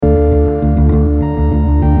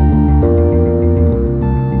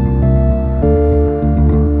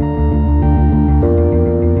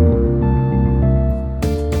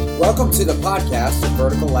Welcome to the podcast of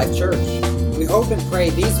Vertical Life Church. We hope and pray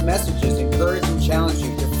these messages encourage and challenge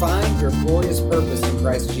you to find your glorious purpose in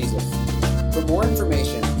Christ Jesus. For more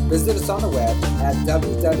information, visit us on the web at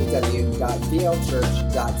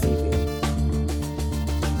www.vlchurch.tv.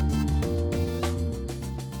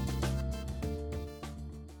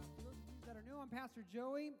 That are new, I'm Pastor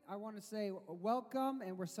Joey. I want to say welcome,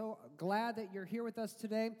 and we're so glad that you're here with us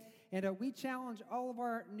today. And we challenge all of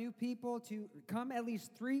our new people to come at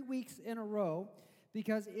least 3 weeks in a row,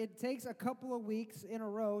 because it takes a couple of weeks in a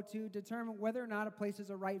row to determine whether or not a place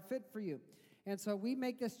is a right fit for you. And so we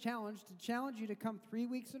make this challenge to challenge you to come 3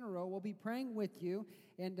 weeks in a row. We'll be praying with you.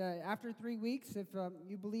 And after 3 weeks, if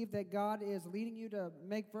you believe that God is leading you to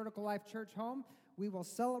make Vertical Life Church home, we will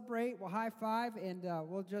celebrate, we'll high five, and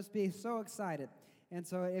we'll just be so excited. And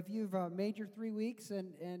so if you've made your 3 weeks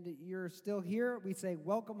and you're still here, we say,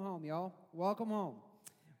 welcome home, y'all. Welcome home.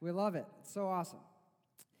 We love it. It's so awesome.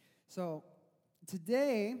 So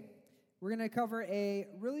today, we're going to cover a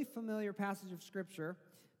really familiar passage of Scripture.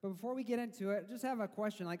 But before we get into it, just have a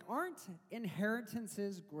question. Like, aren't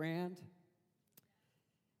inheritances grand?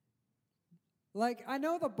 Like, I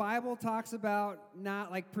know the Bible talks about not,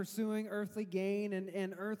 like, pursuing earthly gain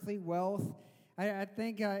and earthly wealth. I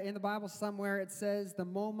think in the Bible somewhere it says the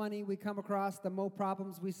more money we come across, the more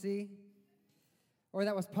problems we see. Or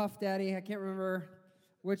that was Puff Daddy. I can't remember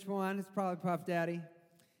which one. It's probably Puff Daddy.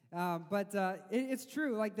 But it's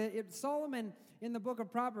true. Like Solomon in the book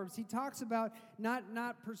of Proverbs, he talks about not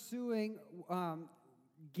pursuing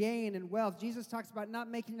gain and wealth. Jesus talks about not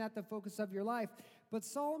making that the focus of your life. But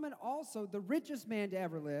Solomon also, the richest man to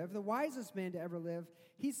ever live, the wisest man to ever live,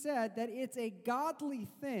 he said that it's a godly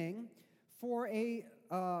thing for a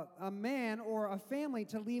man or a family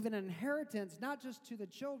to leave an inheritance, not just to the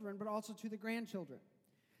children, but also to the grandchildren.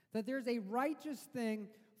 That there's a righteous thing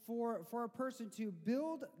for a person to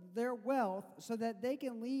build their wealth so that they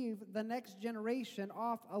can leave the next generation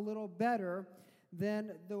off a little better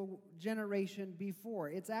than the generation before.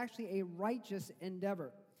 It's actually a righteous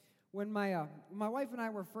endeavor. When my wife and I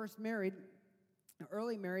were first married,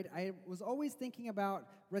 early married, I was always thinking about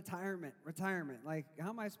retirement. Like, how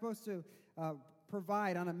am I supposed to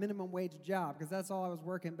provide on a minimum wage job? Because that's all I was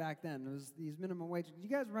working back then. It was these minimum wage. Do you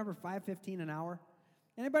guys remember $5.15 an hour?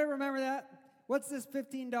 Anybody remember that? What's this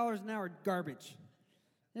 $15 an hour garbage?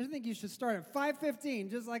 I think you should start at $5.15,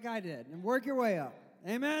 just like I did, and work your way up.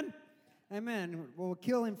 Amen? Amen. We'll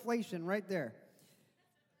kill inflation right there.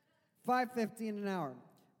 $5.15 an hour.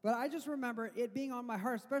 But I just remember it being on my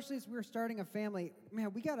heart, especially as we were starting a family.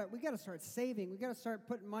 Man, we gotta start saving. We gotta start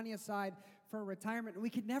putting money aside for retirement. And we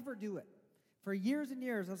could never do it. For years and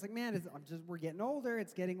years, I was like, man, we're getting older.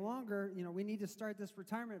 It's getting longer. You know, we need to start this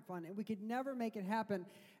retirement fund. And we could never make it happen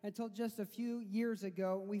until just a few years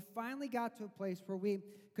ago. We finally got to a place where we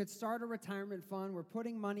could start a retirement fund. We're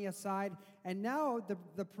putting money aside. And now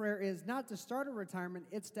the prayer is not to start a retirement.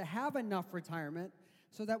 It's to have enough retirement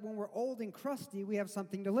so that when we're old and crusty, we have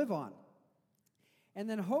something to live on. And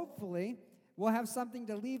then hopefully, we'll have something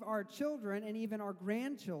to leave our children and even our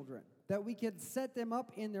grandchildren, that we could set them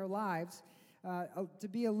up in their lives to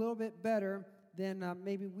be a little bit better than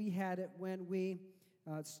maybe we had it when we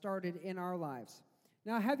started in our lives.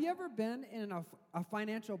 Now, have you ever been in a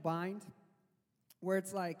financial bind where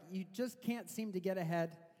it's like you just can't seem to get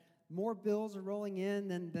ahead? More bills are rolling in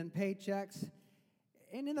than paychecks.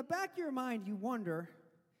 And in the back of your mind, you wonder,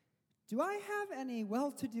 do I have any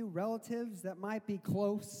well-to-do relatives that might be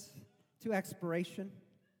close to expiration?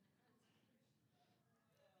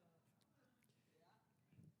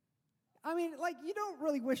 I mean, like, you don't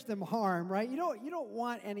really wish them harm, right? You don't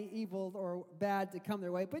want any evil or bad to come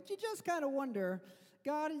their way, but you just kind of wonder,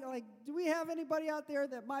 God, like, do we have anybody out there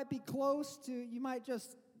that might be close to, you might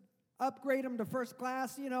just upgrade them to first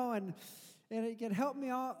class, you know, and it can help me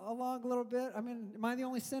along a little bit? I mean, am I the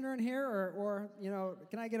only sinner in here, or you know,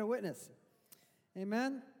 can I get a witness?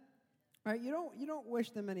 Amen? All right, you don't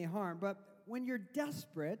wish them any harm, but when you're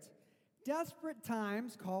desperate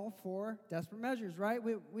times call for desperate measures, right?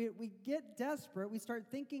 We get desperate. We start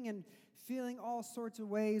thinking and feeling all sorts of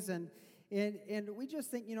ways, and we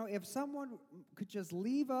just think, you know, if someone could just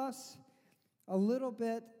leave us a little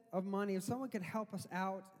bit of money, if someone could help us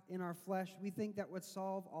out in our flesh, we think that would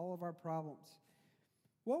solve all of our problems.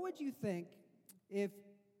 What would you think if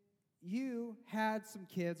you had some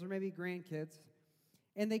kids or maybe grandkids,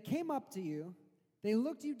 and they came up to you, they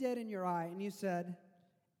looked you dead in your eye, and you said,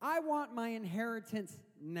 I want my inheritance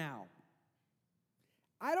now.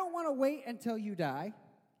 I don't want to wait until you die.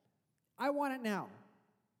 I want it now.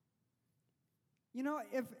 You know,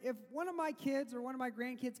 if one of my kids or one of my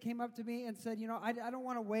grandkids came up to me and said, I don't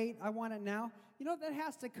want to wait, I want it now, that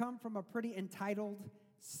has to come from a pretty entitled,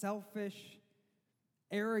 selfish,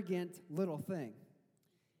 arrogant little thing.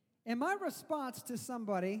 And my response to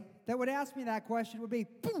somebody that would ask me that question would be,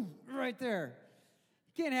 boom, right there.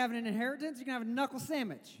 You can't have an inheritance, you can have a knuckle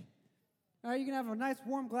sandwich. All right, you can have a nice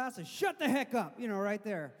warm glass of shut the heck up, right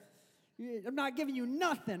there. I'm not giving you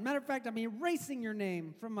nothing. Matter of fact, I'm erasing your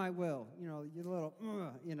name from my will. You little,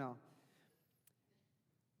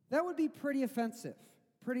 That would be pretty offensive,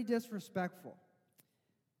 pretty disrespectful.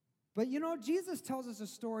 But Jesus tells us a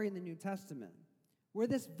story in the New Testament where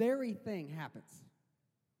this very thing happens.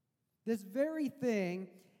 This very thing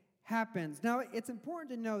happens. Now, it's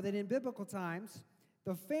important to know that in biblical times,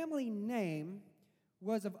 the family name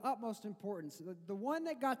was of utmost importance. The one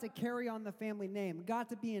that got to carry on the family name got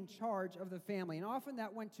to be in charge of the family, and often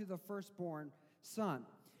that went to the firstborn son.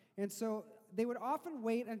 And so they would often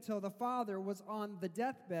wait until the father was on the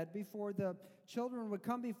deathbed before the children would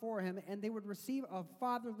come before him, and they would receive a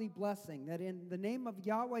fatherly blessing, that in the name of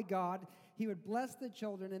Yahweh God, he would bless the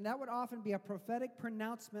children, and that would often be a prophetic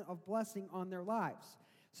pronouncement of blessing on their lives.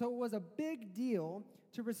 So it was a big deal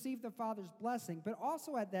to receive the father's blessing, but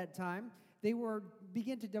also at that time, they would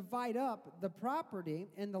begin to divide up the property,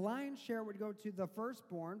 and the lion's share would go to the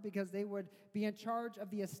firstborn because they would be in charge of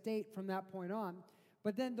the estate from that point on.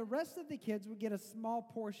 But then the rest of the kids would get a small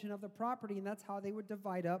portion of the property, and that's how they would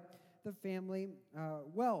divide up the family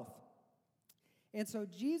wealth. And so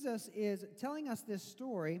Jesus is telling us this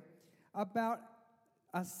story about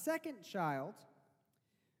a second child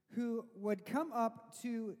who would come up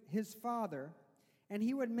to his father, and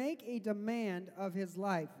he would make a demand of his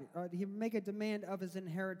life. He would make a demand of his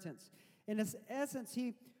inheritance. In essence,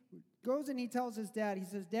 he goes and he tells his dad, he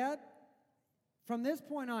says, "Dad, from this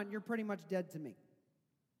point on, you're pretty much dead to me.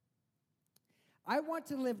 I want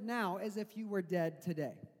to live now as if you were dead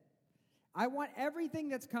today. I want everything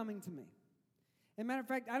that's coming to me. As a matter of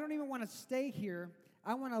fact, I don't even want to stay here.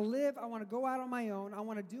 I want to live. I want to go out on my own. I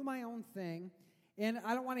want to do my own thing, and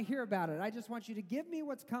I don't want to hear about it. I just want you to give me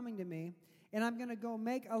what's coming to me, and I'm going to go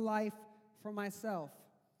make a life for myself."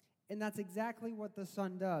 And that's exactly what the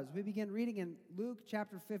son does. We begin reading in Luke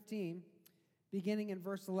chapter 15, beginning in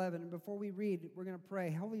verse 11. And before we read, we're going to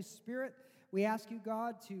pray. Holy Spirit, we ask you,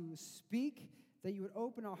 God, to speak, that you would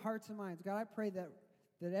open our hearts and minds. God, I pray that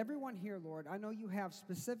everyone here, Lord, I know you have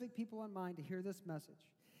specific people in mind to hear this message.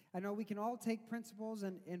 I know we can all take principles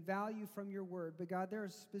and value from your word, but God, there are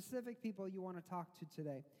specific people you want to talk to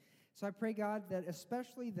today. So I pray, God, that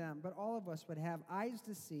especially them, but all of us would have eyes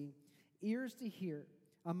to see, ears to hear,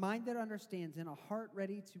 a mind that understands, and a heart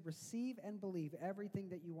ready to receive and believe everything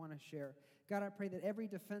that you want to share. God, I pray that every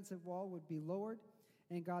defensive wall would be lowered,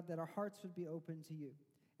 and God, that our hearts would be open to you,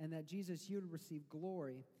 and that, Jesus, you would receive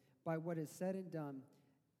glory by what is said and done,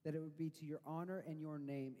 that it would be to your honor and your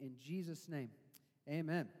name. In Jesus' name,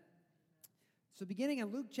 amen. So beginning in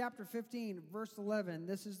Luke chapter 15, verse 11,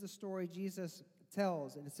 this is the story Jesus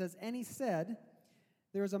tells. And it says, "And he said,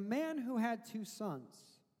 there was a man who had 2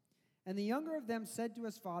 sons. And the younger of them said to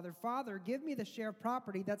his father, 'Father, give me the share of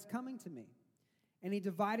property that's coming to me.' And he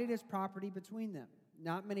divided his property between them.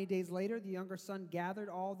 Not many days later, the younger son gathered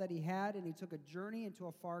all that he had, and he took a journey into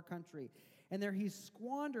a far country. And there he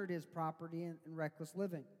squandered his property in reckless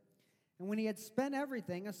living. And when he had spent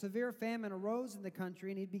everything, a severe famine arose in the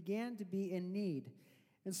country, and he began to be in need.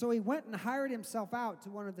 And so he went and hired himself out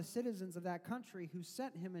to one of the citizens of that country, who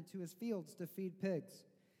sent him into his fields to feed pigs.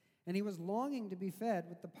 And he was longing to be fed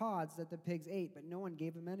with the pods that the pigs ate, but no one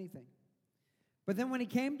gave him anything. But then when he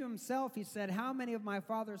came to himself, he said, 'How many of my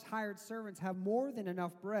father's hired servants have more than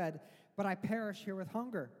enough bread, but I perish here with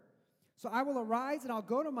hunger? So I will arise and I'll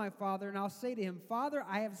go to my father, and I'll say to him, Father,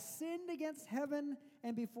 I have sinned against heaven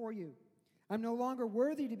and before you. I'm no longer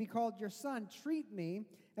worthy to be called your son. Treat me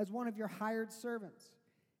as one of your hired servants.'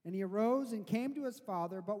 And he arose and came to his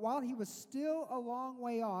father, but while he was still a long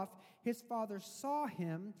way off, his father saw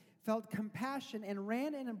him, felt compassion, and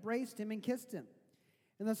ran and embraced him and kissed him.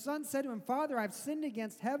 And the son said to him, 'Father, I've sinned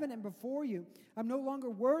against heaven and before you. I'm no longer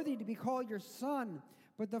worthy to be called your son.'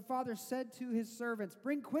 But the father said to his servants,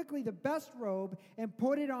 'Bring quickly the best robe and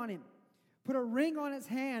put it on him. Put a ring on his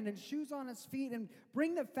hand and shoes on his feet, and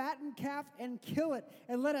bring the fattened calf and kill it,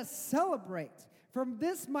 and let us celebrate. From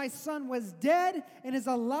this my son was dead and is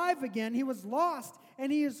alive again. He was lost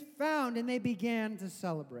and he is found.' And they began to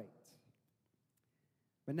celebrate.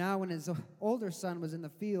 But now when his older son was in the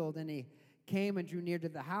field, and he came and drew near to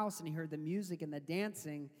the house, and he heard the music and the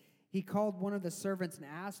dancing, he called one of the servants and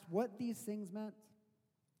asked what these things meant.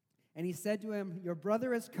 And he said to him, 'Your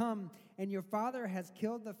brother has come, and your father has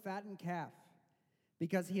killed the fattened calf,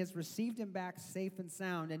 because he has received him back safe and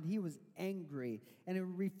sound, and he was angry, and he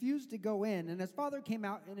refused to go in, and his father came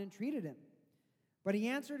out and entreated him. But he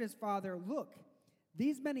answered his father, "Look,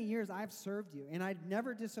 these many years I've served you, and I've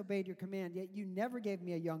never disobeyed your command, yet you never gave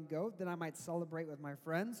me a young goat that I might celebrate with my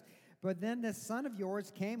friends. But then this son of yours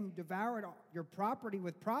came who devoured your property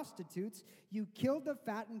with prostitutes. You killed the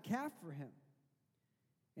fattened calf for him."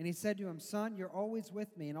 And he said to him, "Son, you're always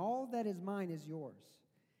with me, and all that is mine is yours.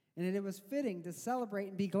 And it was fitting to celebrate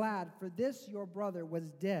and be glad, for this your brother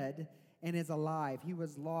was dead and is alive. He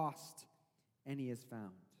was lost and he is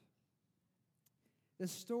found."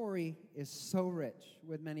 This story is so rich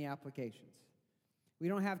with many applications. We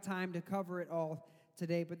don't have time to cover it all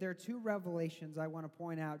today, but there are two revelations I want to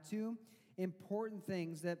point out, two important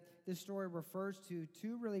things that this story refers to,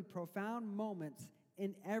 two really profound moments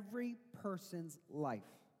in every person's life.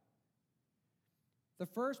 The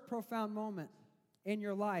first profound moment in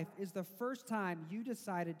your life is the first time you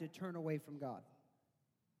decided to turn away from God.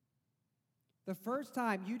 The first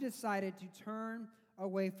time you decided to turn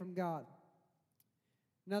away from God.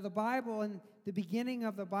 Now, the Bible, in the beginning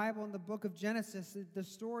of the Bible, in the book of Genesis, the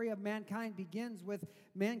story of mankind begins with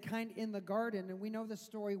mankind in the garden. And we know the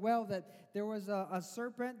story well, that there was a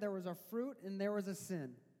serpent, there was a fruit, and there was a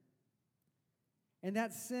sin. And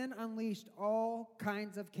that sin unleashed all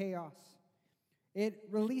kinds of chaos. It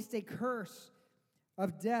released a curse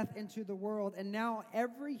of death into the world, and now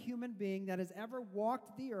every human being that has ever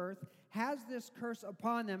walked the earth has this curse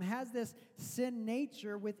upon them, has this sin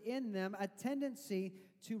nature within them, a tendency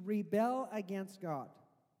to rebel against God.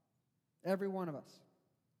 Every one of us.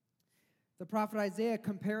 The prophet Isaiah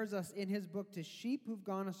compares us in his book to sheep who've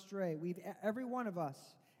gone astray. Every one of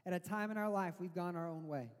us, at a time in our life, we've gone our own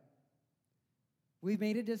way. We've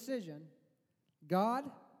made a decision.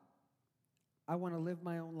 God, I want to live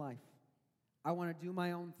my own life. I want to do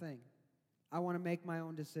my own thing. I want to make my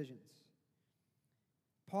own decisions.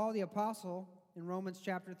 Paul the Apostle, in Romans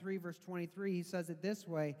chapter 3, verse 23, he says it this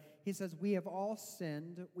way. He says, "We have all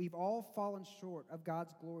sinned. We've all fallen short of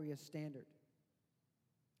God's glorious standard."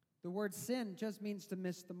 The word sin just means to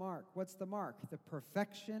miss the mark. What's the mark? The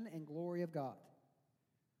perfection and glory of God.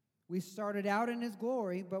 We started out in his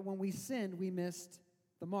glory, but when we sinned, we missed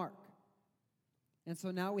the mark. And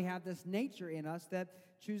so now we have this nature in us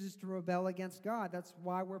that chooses to rebel against God. That's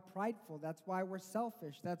why we're prideful. That's why we're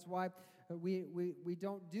selfish. That's why we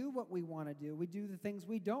don't do what we want to do. We do the things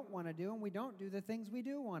we don't want to do, and we don't do the things we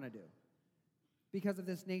do want to do because of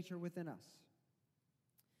this nature within us.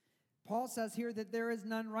 Paul says here that there is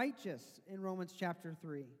none righteous in Romans chapter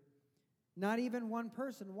 3. Not even one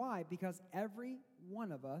person. Why? Because every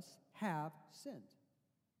one of us have sinned.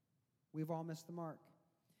 We've all missed the mark.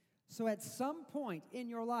 So at some point in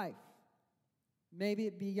your life, maybe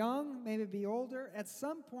it be young, maybe it be older, at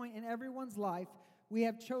some point in everyone's life, we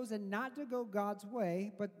have chosen not to go God's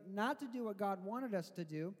way, but not to do what God wanted us to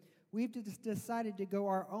do. We've just decided to go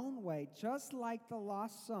our own way. Just like the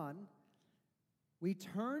lost son, we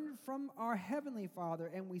turned from our heavenly Father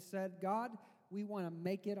and we said, God, we want to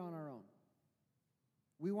make it on our own.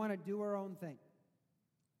 We want to do our own thing.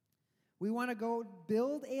 We want to go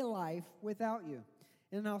build a life without you.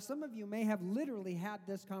 And now some of you may have literally had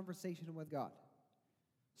this conversation with God.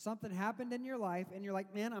 Something happened in your life, and you're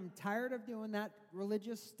like, man, I'm tired of doing that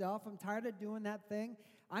religious stuff. I'm tired of doing that thing.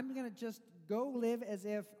 I'm going to just go live as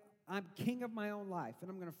if I'm king of my own life, and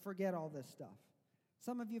I'm going to forget all this stuff.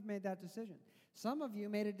 Some of you have made that decision. Some of you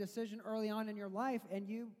made a decision early on in your life, and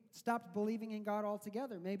you stopped believing in God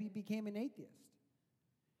altogether. Maybe you became an atheist.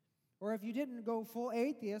 Or if you didn't go full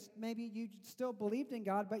atheist, maybe you still believed in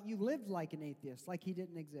God, but you lived like an atheist, like he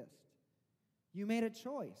didn't exist. You made a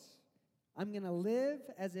choice. I'm going to live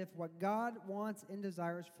as if what God wants and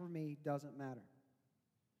desires for me doesn't matter.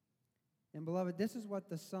 And beloved, this is what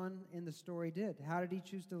the son in the story did. How did he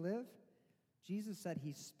choose to live? Jesus said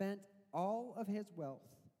he spent all of his wealth,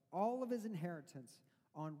 all of his inheritance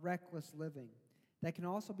on reckless living. That can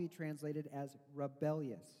also be translated as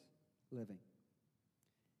rebellious living.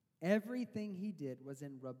 Everything he did was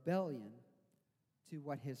in rebellion to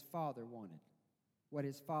what his father wanted, what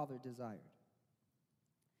his father desired.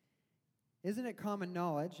 Isn't it common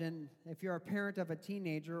knowledge, and if you're a parent of a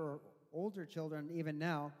teenager or older children even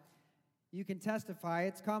now, you can testify,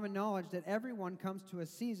 it's common knowledge that everyone comes to a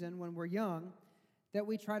season when we're young that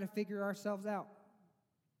we try to figure ourselves out.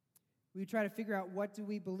 We try to figure out, what do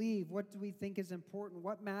we believe? What do we think is important?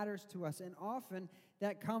 What matters to us? And often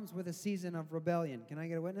that comes with a season of rebellion. Can I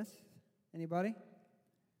get a witness? Anybody?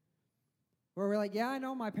 Where we're like, yeah, I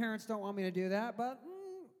know my parents don't want me to do that, but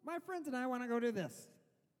my friends and I want to go do this.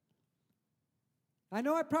 I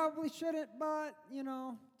know I probably shouldn't, but,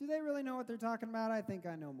 do they really know what they're talking about? I think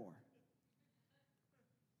I know more.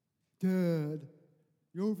 Dad,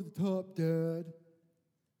 you're over the top, Dad.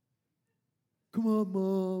 Come on,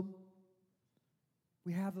 Mom.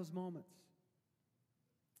 We have those moments.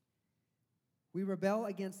 We rebel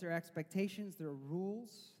against their expectations, their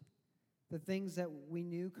rules, the things that we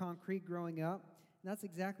knew concrete growing up. And that's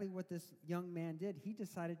exactly what this young man did. He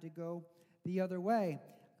decided to go the other way,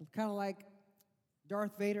 kind of like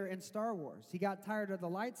Darth Vader in Star Wars. He got tired of the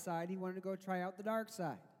light side. He wanted to go try out the dark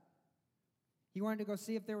side. He wanted to go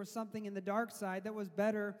see if there was something in the dark side that was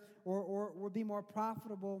better or would be more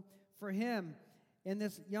profitable for him. And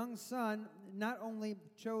this young son not only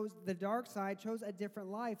chose the dark side, chose a different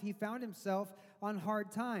life. He found himself on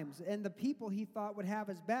hard times. And the people he thought would have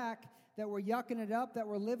his back, that were yucking it up, that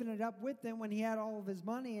were living it up with him when he had all of his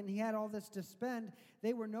money and he had all this to spend,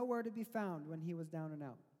 they were nowhere to be found when he was down and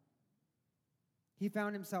out. He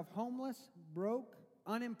found himself homeless, broke,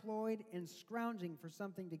 unemployed, and scrounging for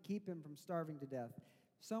something to keep him from starving to death.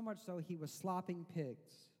 So much so he was slopping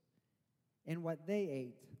pigs. And what they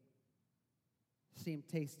ate seemed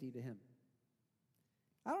tasty to him.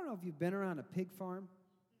 I don't know if you've been around a pig farm.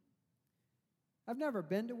 I've never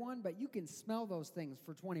been to one, but you can smell those things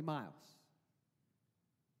for 20 miles.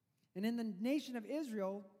 And in the nation of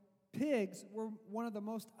Israel, pigs were one of the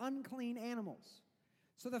most unclean animals.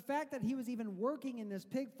 So the fact that he was even working in this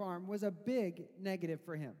pig farm was a big negative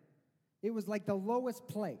for him. It was like the lowest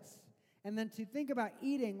place. And then to think about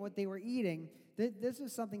eating what they were eating, this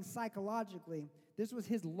is something psychologically, this was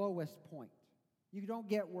his lowest point. You don't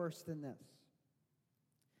get worse than this.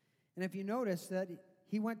 And if you notice that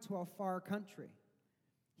he went to a far country.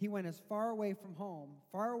 He went as far away from home,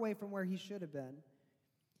 far away from where he should have been.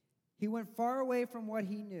 He went far away from what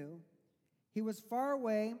he knew. He was far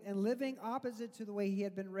away and living opposite to the way he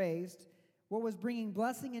had been raised, what was bringing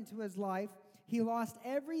blessing into his life. He lost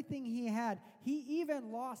everything he had. He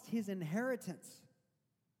even lost his inheritance.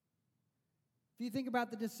 If you think about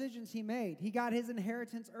the decisions he made, he got his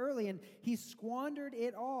inheritance early and he squandered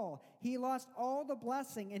it all. He lost all the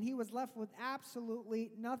blessing and he was left with absolutely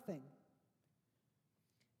nothing.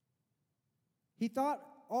 He thought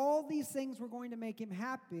all these things were going to make him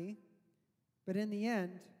happy, but in the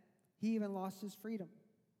end, he even lost his freedom.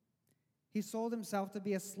 He sold himself to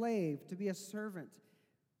be a slave, to be a servant.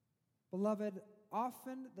 Beloved,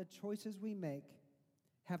 often the choices we make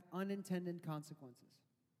have unintended consequences.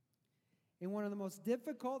 And one of the most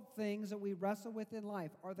difficult things that we wrestle with in life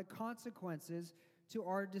are the consequences to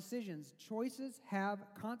our decisions. Choices have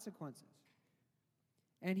consequences.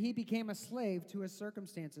 And he became a slave to his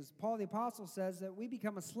circumstances. Paul the Apostle says that we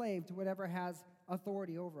become a slave to whatever has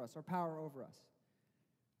authority over us or power over us.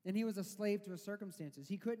 And he was a slave to his circumstances.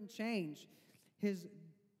 He couldn't change his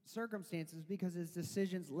circumstances because his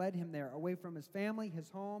decisions led him there, away from his family, his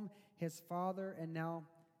home, his father, and now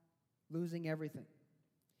losing everything.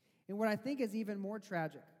 And what I think is even more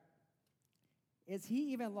tragic is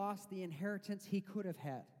he even lost the inheritance he could have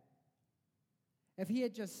had. If he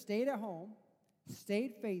had just stayed at home,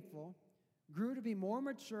 stayed faithful, grew to be more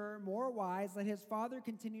mature, more wise, let his father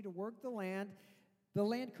continue to work the land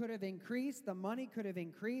could have increased, the money could have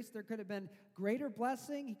increased, there could have been greater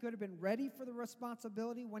blessing, he could have been ready for the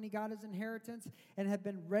responsibility when he got his inheritance and had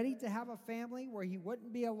been ready to have a family where he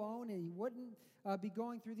wouldn't be alone and he wouldn't be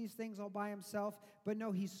going through these things all by himself. But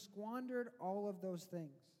no, he squandered all of those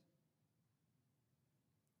things.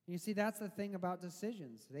 And you see, that's the thing about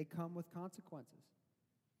decisions. They come with consequences.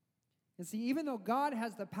 And see, even though God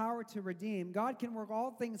has the power to redeem, God can work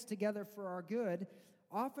all things together for our good,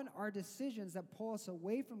 often our decisions that pull us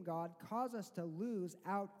away from God cause us to lose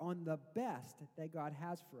out on the best that God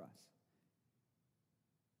has for us.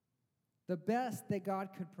 The best that God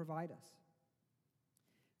could provide us.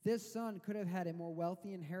 This son could have had a more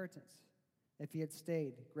wealthy inheritance if he had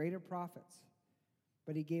stayed, greater profits,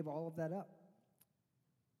 but he gave all of that up.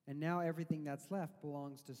 And now everything that's left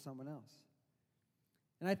belongs to someone else.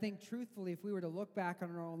 And I think truthfully, if we were to look back on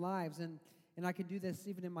our own lives, and I can do this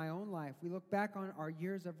even in my own life, we look back on our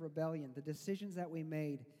years of rebellion, the decisions that we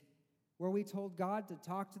made, where we told God to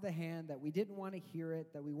talk to the hand, that we didn't want to hear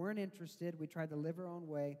it, that we weren't interested, we tried to live our own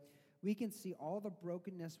way, we can see all the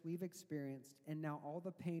brokenness we've experienced and now all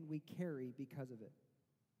the pain we carry because of it.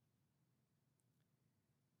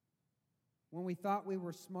 When we thought we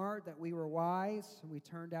were smart, that we were wise, we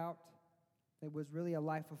turned out it was really a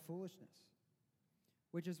life of foolishness.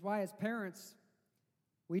 Which is why as parents,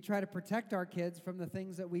 we try to protect our kids from the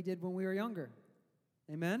things that we did when we were younger.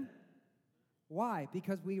 Amen? Why?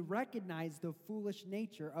 Because we recognize the foolish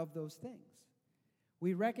nature of those things.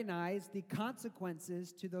 We recognize the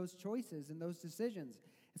consequences to those choices and those decisions.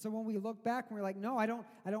 And so when we look back and we're like, no, I don't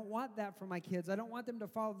want that for my kids. I don't want them to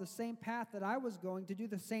follow the same path that I was going, to do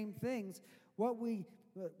the same things. What we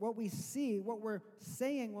see, what we're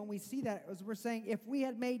saying when we see that is we're saying if we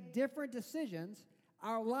had made different decisions,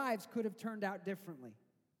 our lives could have turned out differently.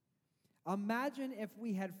 Imagine if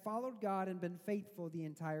we had followed God and been faithful the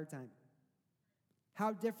entire time.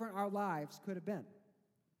 How different our lives could have been.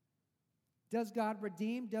 Does God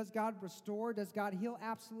redeem? Does God restore? Does God heal?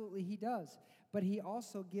 Absolutely, He does. But He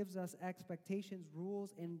also gives us expectations,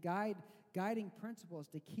 rules, and guiding principles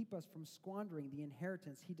to keep us from squandering the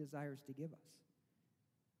inheritance He desires to give us.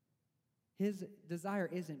 His desire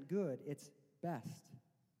isn't good, it's best.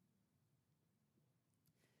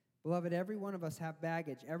 Beloved, every one of us have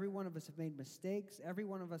baggage. Every one of us have made mistakes. Every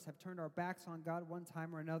one of us have turned our backs on God one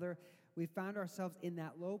time or another. We found ourselves in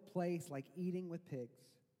that low place like eating with pigs.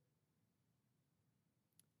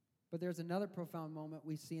 But there's another profound moment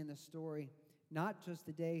we see in this story, not just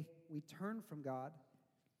the day we turn from God,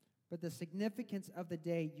 but the significance of the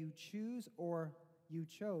day you choose or you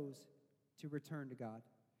chose to return to God,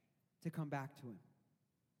 to come back to Him.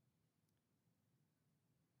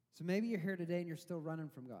 So maybe you're here today and you're still running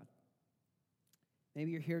from God.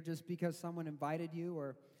 Maybe you're here just because someone invited you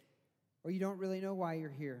or you don't really know why you're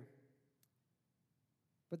here.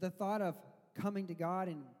 But the thought of coming to God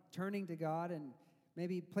and turning to God and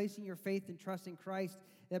maybe placing your faith and trust in Christ,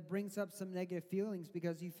 that brings up some negative feelings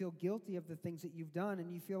because you feel guilty of the things that you've done,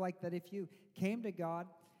 and you feel like that if you came to God,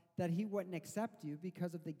 that He wouldn't accept you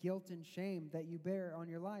because of the guilt and shame that you bear on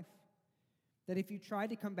your life. That if you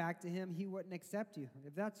tried to come back to Him, He wouldn't accept you.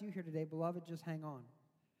 If that's you here today, beloved, just hang on,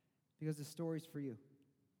 because the story's for you.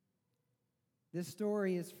 This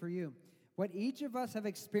story is for you. What each of us have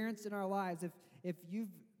experienced in our lives, if you've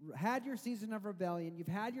had your season of rebellion, you've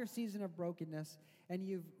had your season of brokenness, and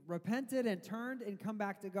you've repented and turned and come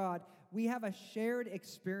back to God, we have a shared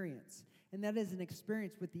experience, and that is an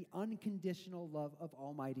experience with the unconditional love of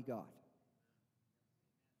Almighty God.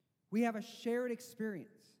 We have a shared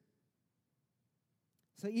experience.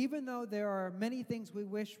 So even though there are many things we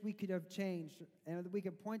wish we could have changed and that we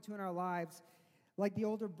could point to in our lives, like the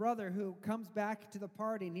older brother who comes back to the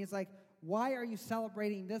party and he's like, why are you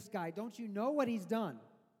celebrating this guy? Don't you know what he's done?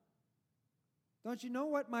 Don't you know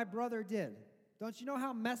what my brother did? Don't you know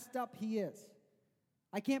how messed up he is?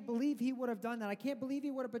 I can't believe he would have done that. I can't believe he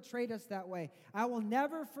would have betrayed us that way. I will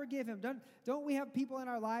never forgive him. Don't we have people in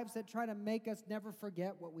our lives that try to make us never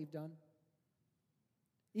forget what we've done?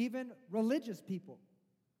 Even religious people.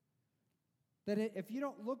 That if you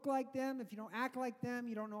don't look like them, if you don't act like them,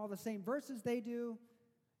 you don't know all the same verses they do,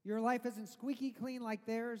 your life isn't squeaky clean like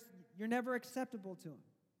theirs, you're never acceptable to them.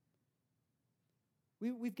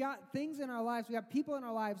 We've got things in our lives, we have people in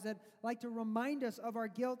our lives that like to remind us of our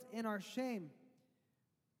guilt and our shame,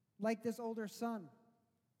 like this older son.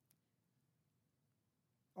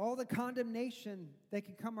 All the condemnation that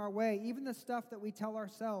can come our way, even the stuff that we tell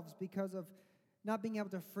ourselves because of not being able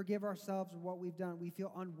to forgive ourselves for what we've done. We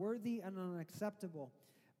feel unworthy and unacceptable.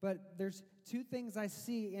 But there's two things I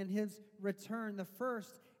see in his return. The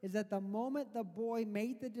first is that the moment the boy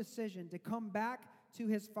made the decision to come back to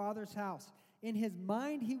his father's house, in his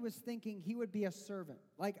mind he was thinking he would be a servant.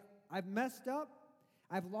 Like, I've messed up.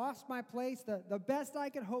 I've lost my place. The best I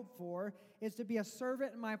could hope for is to be a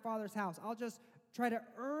servant in my father's house. I'll just try to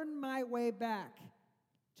earn my way back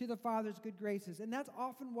to the Father's good graces. And that's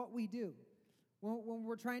often what we do. When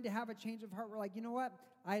we're trying to have a change of heart, we're like, you know what?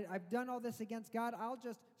 I've done all this against God. I'll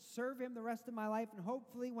just serve Him the rest of my life, and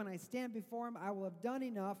hopefully when I stand before Him, I will have done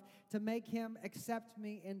enough to make Him accept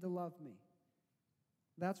me and to love me.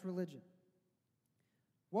 That's religion.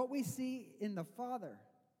 What we see in the Father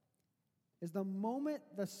is the moment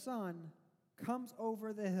the Son comes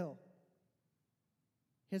over the hill,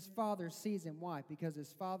 His Father sees him. Why? Because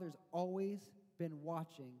His Father's always been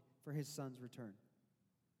watching for His Son's return.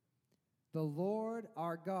 The Lord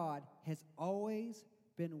our God has always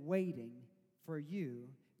been waiting for you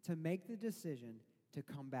to make the decision to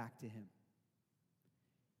come back to Him.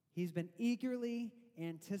 He's been eagerly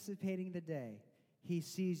anticipating the day He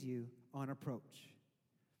sees you on approach.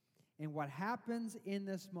 And what happens in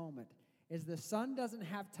this moment is the Son doesn't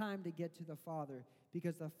have time to get to the Father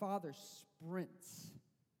because the Father sprints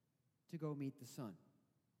to go meet the Son.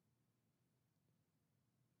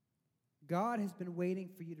 God has been waiting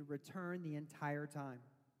for you to return the entire time.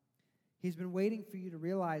 He's been waiting for you to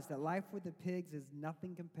realize that life with the pigs is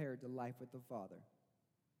nothing compared to life with the Father.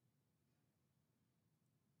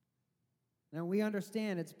 Now, we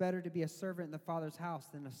understand it's better to be a servant in the Father's house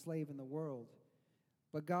than a slave in the world.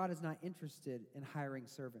 But God is not interested in hiring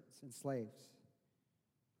servants and slaves.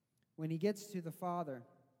 when he gets to the Father,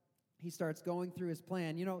 he starts going through his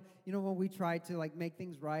plan. You know when we try to like make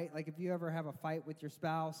things right, like if you ever have a fight with your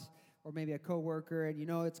spouse or maybe a coworker and you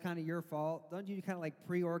know it's kind of your fault, don't you kind of like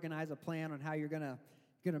pre-organize a plan on how you're gonna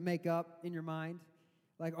make up in your mind?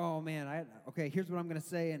 Like, oh man, okay, here's what I'm gonna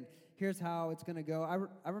say and here's how it's gonna go.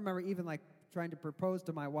 I remember even like trying to propose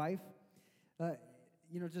to my wife,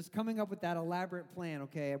 just coming up with that elaborate plan.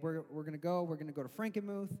 Okay, we're gonna go to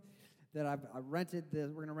Frankenmuth. That I've rented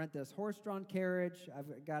this. We're gonna rent this horse-drawn carriage.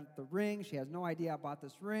 I've got the ring. She has no idea I bought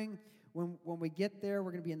this ring. When we get there,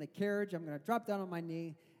 we're gonna be in the carriage. I'm gonna drop down on my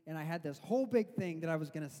knee, and I had this whole big thing that I was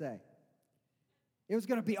gonna say. It was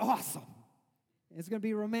gonna be awesome. It's gonna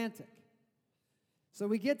be romantic. So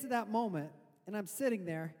we get to that moment, and I'm sitting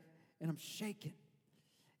there, and I'm shaking,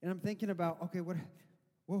 and I'm thinking about, okay, what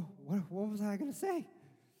was I gonna say?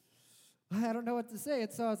 I don't know what to say.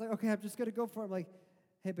 And so I was like, okay, I'm just gonna go for it. I'm like,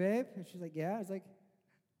 hey, babe. And she's like, yeah. I was like,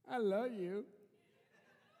 I love you.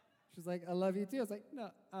 She's like, I love you too. I was like,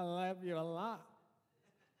 no, I love you a lot.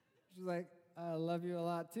 She's like, I love you a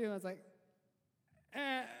lot too. I was like,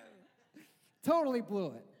 totally blew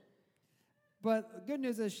it. But the good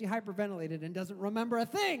news is she hyperventilated and doesn't remember a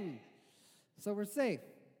thing. So we're safe.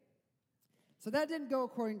 So that didn't go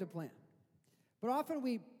according to plan. But often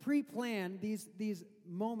we pre-plan these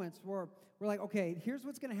moments where we're like, okay, here's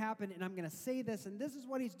what's going to happen, and I'm going to say this, and this is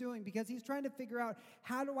what he's doing because he's trying to figure out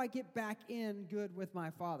how do I get back in good with my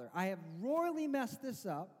Father. I have royally messed this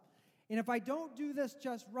up, and if I don't do this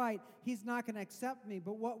just right, he's not going to accept me.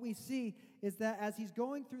 But what we see is that as he's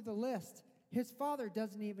going through the list, his Father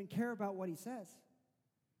doesn't even care about what he says.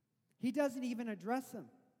 He doesn't even address him.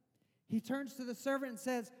 He turns to the servant and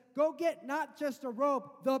says, go get not just a robe,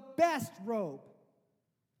 the best robe.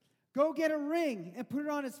 Go get a ring and put it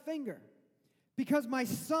on his finger because my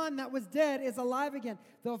son that was dead is alive again.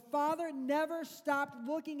 The Father never stopped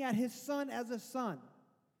looking at his son as a son.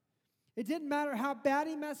 It didn't matter how bad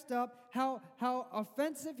he messed up, how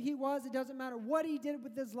offensive he was. It doesn't matter what he did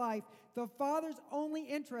with his life. The Father's only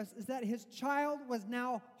interest is that his child was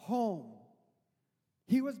now home.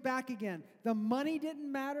 He was back again. The money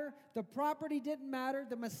didn't matter. The property didn't matter.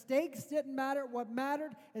 The mistakes didn't matter. What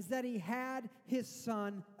mattered is that he had his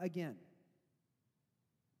son again.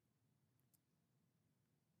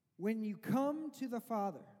 When you come to the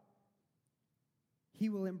Father, he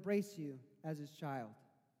will embrace you as his child,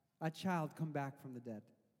 a child come back from the dead.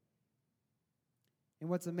 And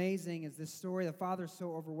what's amazing is this story, the Father's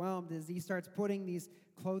so overwhelmed, is he starts putting these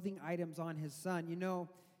clothing items on his son. You know,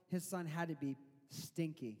 his son had to be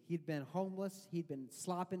stinky. He'd been homeless. He'd been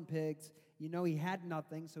slopping pigs. You know, he had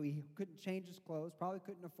nothing, so he couldn't change his clothes, probably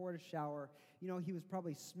couldn't afford a shower. You know, he was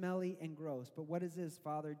probably smelly and gross. But what does his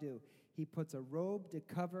father do? He puts a robe to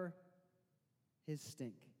cover his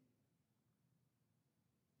stink.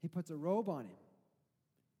 He puts a robe on him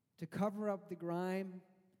to cover up the grime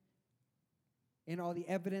and all the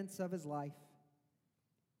evidence of his life.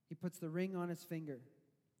 He puts the ring on his finger.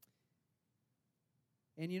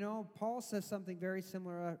 And you know, Paul says something very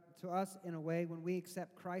similar to us in a way when we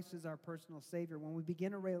accept Christ as our personal Savior, when we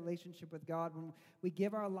begin a relationship with God, when we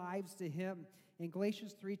give our lives to Him. In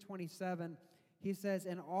Galatians 3:27, he says,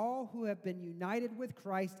 and all who have been united with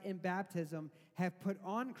Christ in baptism have put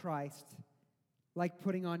on Christ like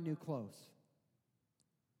putting on new clothes.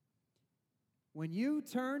 When you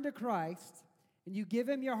turn to Christ and you give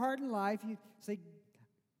Him your heart and life, you say,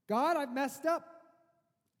 God, I've messed up.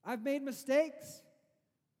 I've made mistakes.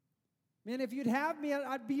 Man, if you'd have me,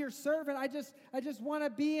 I'd be your servant. I just want to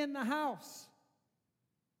be in the house.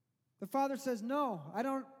 The Father says, no,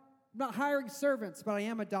 I'm not hiring servants, but I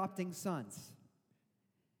am adopting sons.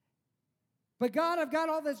 But God, I've got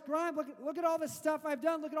all this grime. Look at all the stuff I've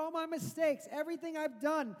done. Look at all my mistakes, everything I've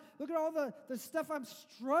done. Look at all the stuff I'm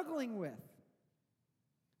struggling with.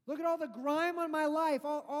 Look at all the grime on my life,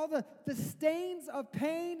 all the stains of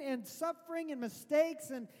pain and suffering and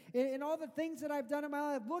mistakes and all the things that I've done in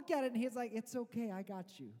my life. Look at it, and He's like, it's okay, I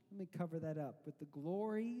got you. Let me cover that up with the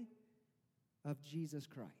glory of Jesus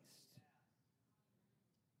Christ.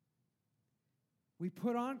 We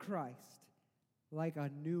put on Christ like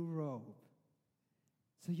a new robe.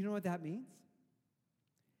 So you know what that means?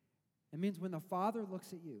 It means when the Father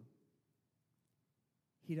looks at you,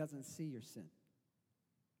 He doesn't see your sin.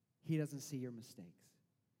 He doesn't see your mistakes.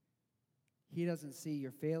 He doesn't see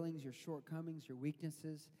your failings, your shortcomings, your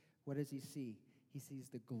weaknesses. What does He see? He sees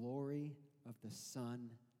the glory of the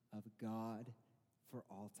Son of God for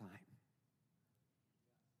all time.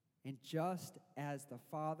 And just as the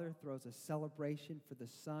Father throws a celebration for the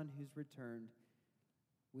Son who's returned,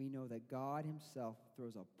 we know that God Himself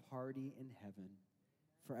throws a party in heaven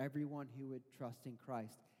for everyone who would trust in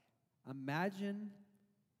Christ. Imagine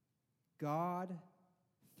God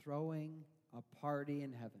throwing a party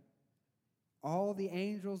in heaven. All the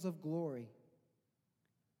angels of glory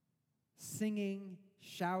singing,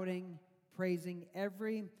 shouting, praising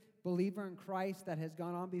every believer in Christ that has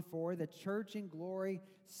gone on before, the church in glory,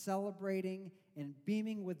 celebrating and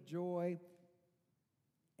beaming with joy,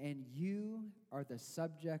 and you are the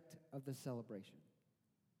subject of the celebration.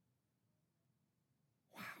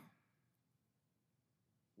 Wow.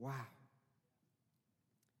 Wow.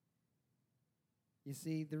 You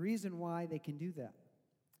see, the reason why they can do that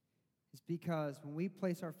is because when we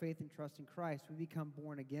place our faith and trust in Christ, we become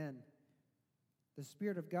born again. The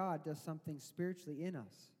Spirit of God does something spiritually in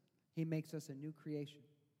us. He makes us a new creation.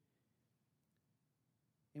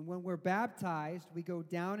 And when we're baptized, we go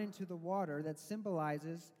down into the water that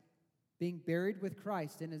symbolizes being buried with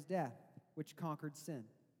Christ in his death, which conquered sin.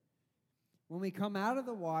 When we come out of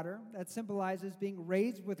the water, that symbolizes being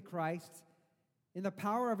raised with Christ in the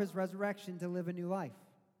power of his resurrection to live a new life.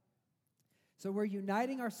 So we're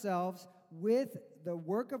uniting ourselves with the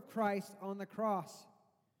work of Christ on the cross.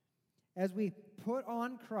 As we put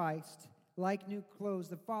on Christ like new clothes,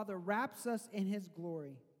 the Father wraps us in his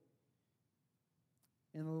glory.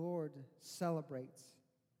 And the Lord celebrates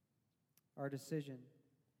our decision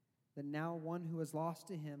that now one who is lost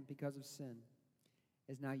to him because of sin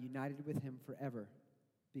is now united with him forever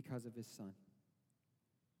because of his Son.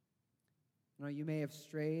 You know, you may have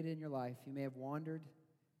strayed in your life, you may have wandered,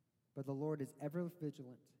 but the Lord is ever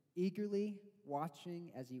vigilant, eagerly watching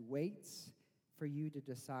as he waits for you to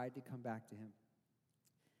decide to come back to him.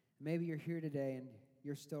 Maybe you're here today and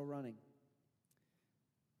you're still running.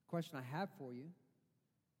 The question I have for you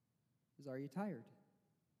is, are you tired?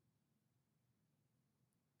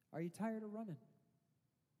 Are you tired of running?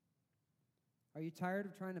 Are you tired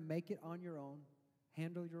of trying to make it on your own,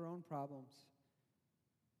 handle your own problems?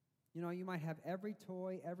 You know, you might have every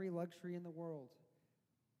toy, every luxury in the world,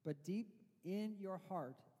 but deep in your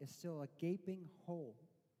heart is still a gaping hole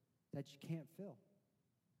that you can't fill.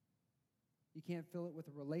 You can't fill it with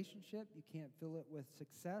a relationship. You can't fill it with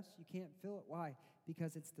success. You can't fill it. Why?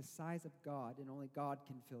 Because it's the size of God, and only God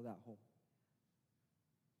can fill that hole.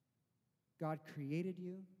 God created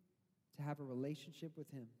you to have a relationship with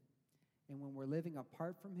him. And when we're living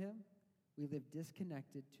apart from him, we live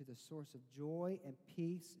disconnected to the source of joy and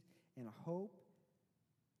peace and hope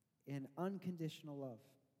and unconditional love.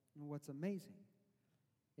 And what's amazing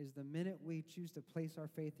is the minute we choose to place our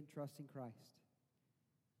faith and trust in Christ,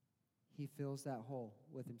 he fills that hole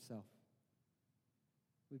with himself.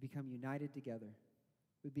 We become united together.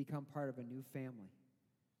 We become part of a new family.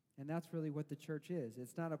 And that's really what the church is.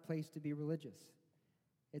 It's not a place to be religious.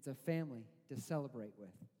 It's a family to celebrate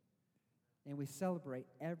with. And we celebrate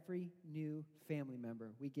every new family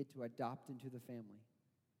member we get to adopt into the family.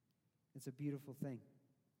 It's a beautiful thing.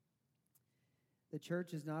 The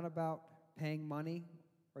church is not about paying money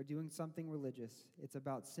or doing something religious. It's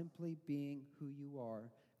about simply being who you are,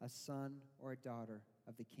 a son or a daughter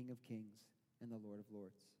of the King of Kings and the Lord of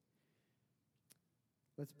Lords.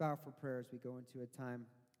 Let's bow for prayer as we go into a time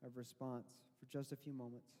of response for just a few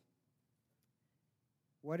moments.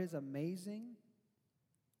 What is amazing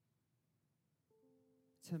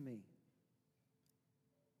to me,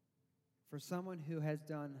 for someone who has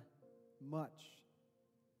done much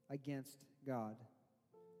against God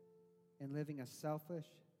and living a selfish,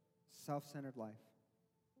 self-centered life,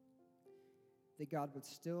 that God would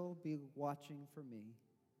still be watching for me,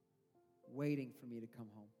 waiting for me to come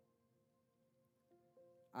home.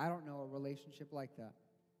 I don't know a relationship like that.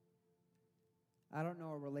 I don't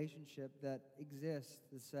know a relationship that exists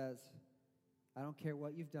that says, I don't care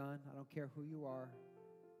what you've done, I don't care who you are,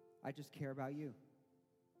 I just care about you.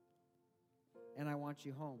 And I want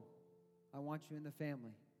you home. I want you in the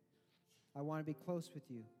family. I want to be close with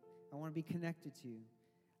you. I want to be connected to you.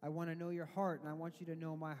 I want to know your heart, and I want you to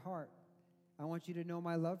know my heart. I want you to know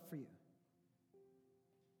my love for you.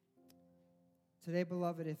 Today,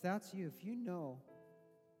 beloved, if that's you, if you know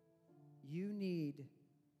you need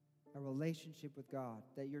a relationship with God,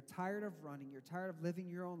 that you're tired of running, you're tired of living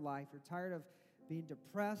your own life, you're tired of being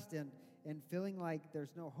depressed and feeling like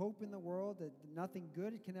there's no hope in the world, that nothing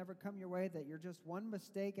good can ever come your way, that you're just one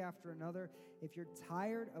mistake after another, if you're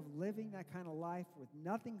tired of living that kind of life with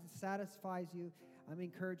nothing satisfies you, I'm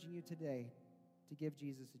encouraging you today to give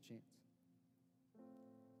Jesus a chance.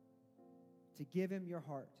 To give him your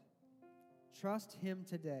heart. Trust him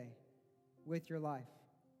today with your life.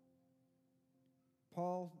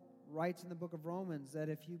 Paul writes in the book of Romans that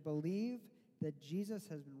if you believe that Jesus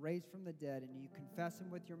has been raised from the dead and you confess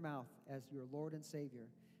him with your mouth as your Lord and Savior,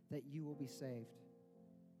 that you will be saved.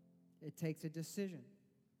 It takes a decision.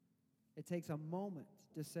 It takes a moment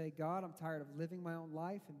to say, God, I'm tired of living my own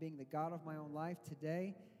life and being the God of my own life.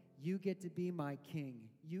 Today, you get to be my king.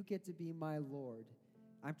 You get to be my Lord.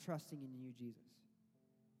 I'm trusting in you, Jesus.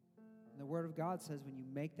 And the Word of God says when you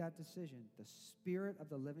make that decision, the Spirit of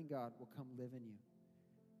the living God will come live in you.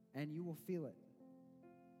 And you will feel it.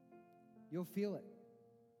 You'll feel it.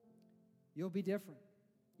 You'll be different.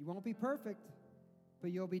 You won't be perfect,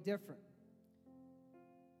 but you'll be different.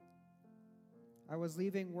 I was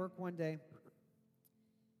leaving work one day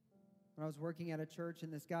when I was working at a church,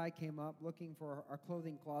 and this guy came up looking for our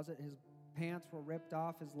clothing closet. His pants were ripped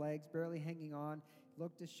off his legs, barely hanging on,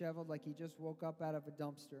 looked disheveled like he just woke up out of a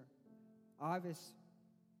dumpster. Obvious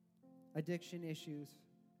addiction issues.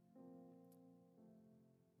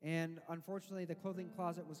 And unfortunately, the clothing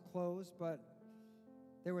closet was closed, but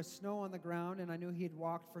there was snow on the ground, and I knew he had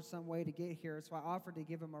walked for some way to get here, so I offered to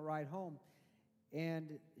give him a ride home.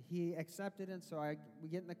 And he accepted, and so we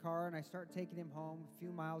get in the car, and I start taking him home a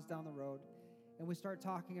few miles down the road, and we start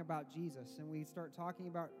talking about Jesus, and we start talking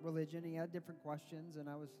about religion. He had different questions, and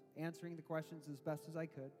I was answering the questions as best as I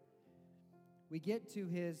could. We get to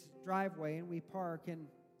his driveway, and we park, and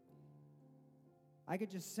I could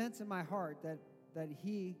just sense in my heart that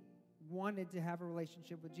he wanted to have a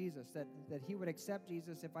relationship with Jesus, that he would accept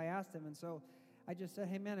Jesus if I asked him. And so I just said,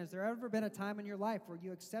 hey, man, has there ever been a time in your life where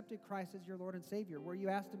you accepted Christ as your Lord and Savior, where you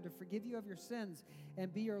asked him to forgive you of your sins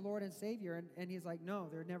and be your Lord and Savior? And he's like, no,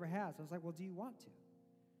 there never has. I was like, well, do you want to?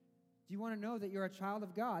 Do you want to know that you're a child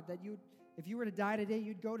of God, that if you were to die today,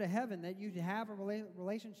 you'd go to heaven, that you'd have a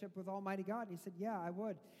relationship with Almighty God? And he said, yeah, I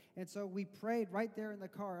would. And so we prayed right there in the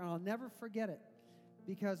car, and I'll never forget it,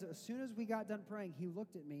 because as soon as we got done praying, he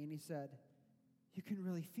looked at me and he said, you can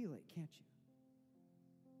really feel it, can't you?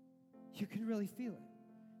 You can really feel it.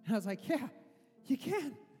 And I was like, yeah, you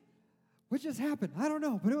can. What just happened? I don't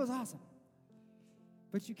know, but it was awesome.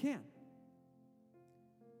 But you can.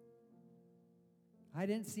 I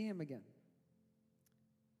didn't see him again.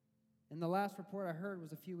 And the last report I heard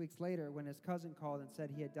was a few weeks later when his cousin called and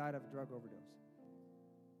said he had died of a drug overdose.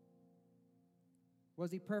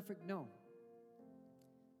 Was he perfect? No.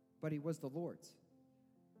 But he was the Lord's.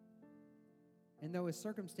 And though his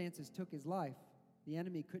circumstances took his life, the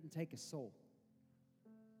enemy couldn't take his soul.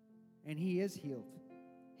 And he is healed.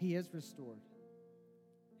 He is restored.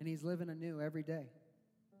 And he's living anew every day.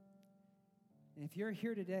 And if you're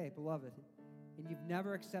here today, beloved, and you've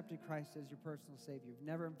never accepted Christ as your personal Savior, you've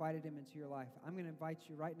never invited him into your life, I'm going to invite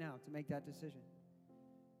you right now to make that decision.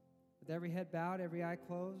 With every head bowed, every eye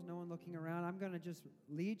closed, no one looking around, I'm going to just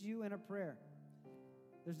lead you in a prayer.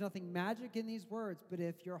 There's nothing magic in these words, but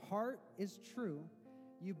if your heart is true,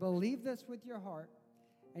 you believe this with your heart,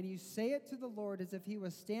 and you say it to the Lord as if he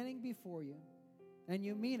was standing before you, and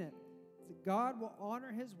you mean it, God will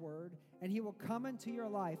honor his word, and he will come into your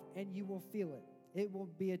life, and you will feel it. It will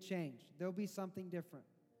be a change. There'll be something different.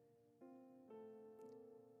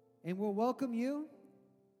 And we'll welcome you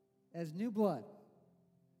as new blood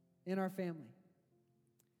in our family.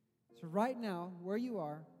 So right now, where you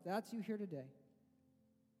are, that's you here today.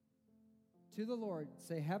 To the Lord,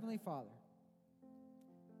 say, Heavenly Father,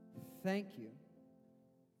 thank you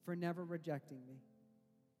for never rejecting me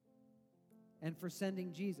and for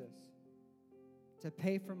sending Jesus to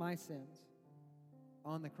pay for my sins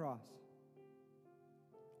on the cross.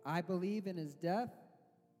 I believe in his death,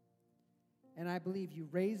 and I believe you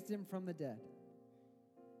raised him from the dead.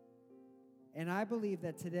 And I believe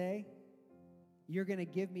that today you're going to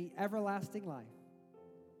give me everlasting life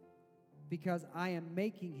because I am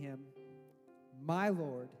making him my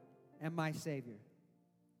Lord and my Savior.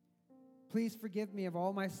 Please forgive me of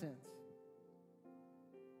all my sins.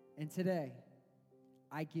 And today,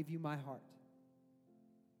 I give you my heart.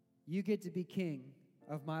 You get to be king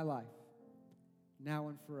of my life, now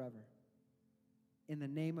and forever. In the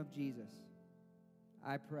name of Jesus,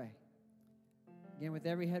 I pray. Again, with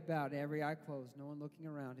every head bowed, every eye closed, no one looking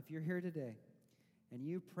around. If you're here today and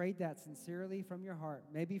you prayed that sincerely from your heart,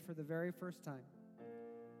 maybe for the very first time,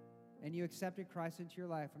 and you accepted Christ into your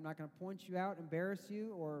life, I'm not going to point you out, embarrass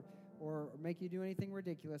you, or make you do anything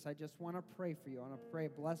ridiculous. I just want to pray for you. I want to pray a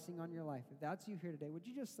blessing on your life. If that's you here today, would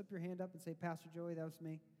you just slip your hand up and say, Pastor Joey, that was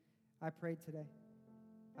me. I prayed today.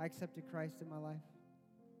 I accepted Christ in my life.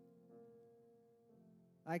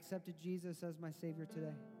 I accepted Jesus as my Savior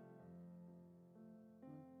today.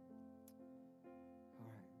 All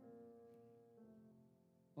right.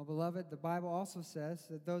 Well, beloved, the Bible also says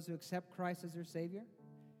that those who accept Christ as their Savior,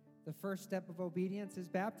 the first step of obedience is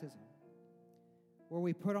baptism, where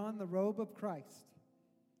we put on the robe of Christ.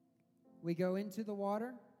 We go into the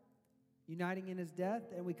water, uniting in his death,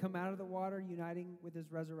 and we come out of the water, uniting with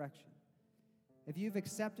his resurrection. If you've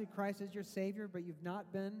accepted Christ as your Savior, but you've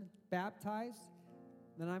not been baptized,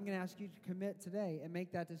 then I'm going to ask you to commit today and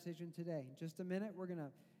make that decision today. In just a minute, we're going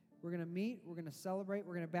to meet, we're going to celebrate,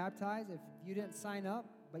 we're going to baptize. If you didn't sign up,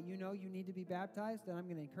 but you know you need to be baptized, then I'm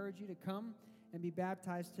going to encourage you to come and be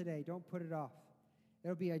baptized today. Don't put it off.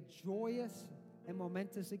 It'll be a joyous and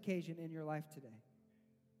momentous occasion in your life today.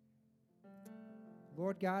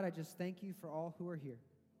 Lord God, I just thank you for all who are here.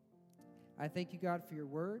 I thank you, God, for your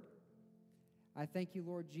word. I thank you,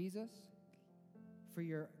 Lord Jesus, for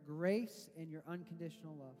your grace and your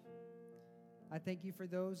unconditional love. I thank you for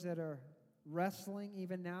those that are wrestling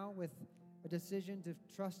even now with a decision to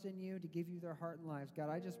trust in you, to give you their heart and lives. God,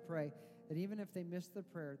 I just pray that even if they miss the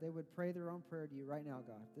prayer, they would pray their own prayer to you right now,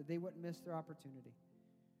 God, that they wouldn't miss their opportunity.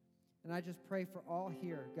 And I just pray for all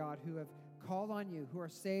here, God, who have called on you, who are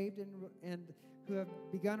saved and who have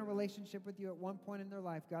begun a relationship with you at one point in their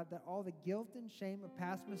life, God, that all the guilt and shame of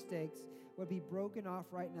past mistakes would be broken off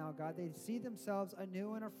right now, God. They'd see themselves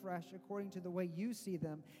anew and afresh according to the way you see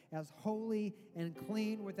them, as holy and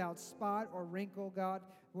clean, without spot or wrinkle, God,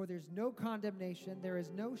 where there's no condemnation, there is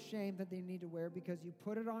no shame that they need to wear because you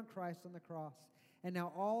put it on Christ on the cross. And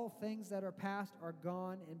now all things that are past are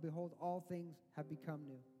gone, and behold, all things have become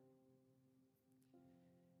new.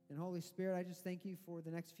 And Holy Spirit, I just thank you for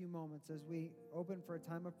the next few moments as we open for a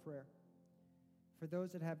time of prayer. For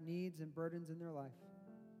those that have needs and burdens in their life,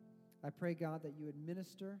 I pray, God, that you would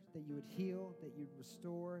minister, that you would heal, that you would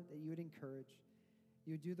restore, that you would encourage.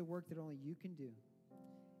 You would do the work that only you can do.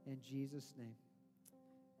 In Jesus' name,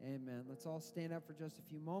 amen. Let's all stand up for just a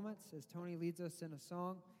few moments as Tony leads us in a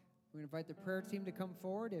song. We're going to invite the prayer team to come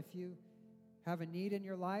forward. If you have a need in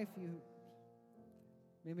your life,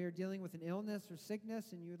 maybe you're dealing with an illness or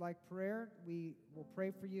sickness and you would like prayer, we will pray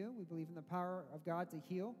for you. We believe in the power of God to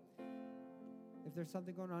heal. If there's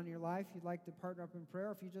something going on in your life, you'd like to partner up in prayer,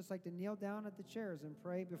 or if you'd just like to kneel down at the chairs and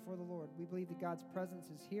pray before the Lord. We believe that God's presence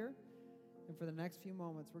is here. And for the next few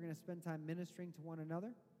moments, we're going to spend time ministering to one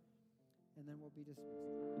another, and then we'll be dismissed.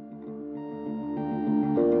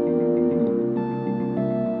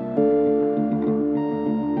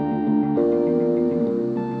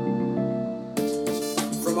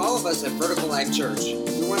 From all of us at Vertical Life Church,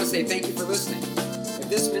 we want to say thank you for listening. If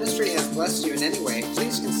this ministry has blessed you in any way,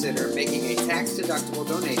 please consider making a tax-deductible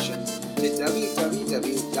donation to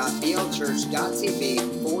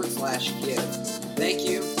www.blchurch.tv/give. Thank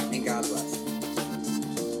you.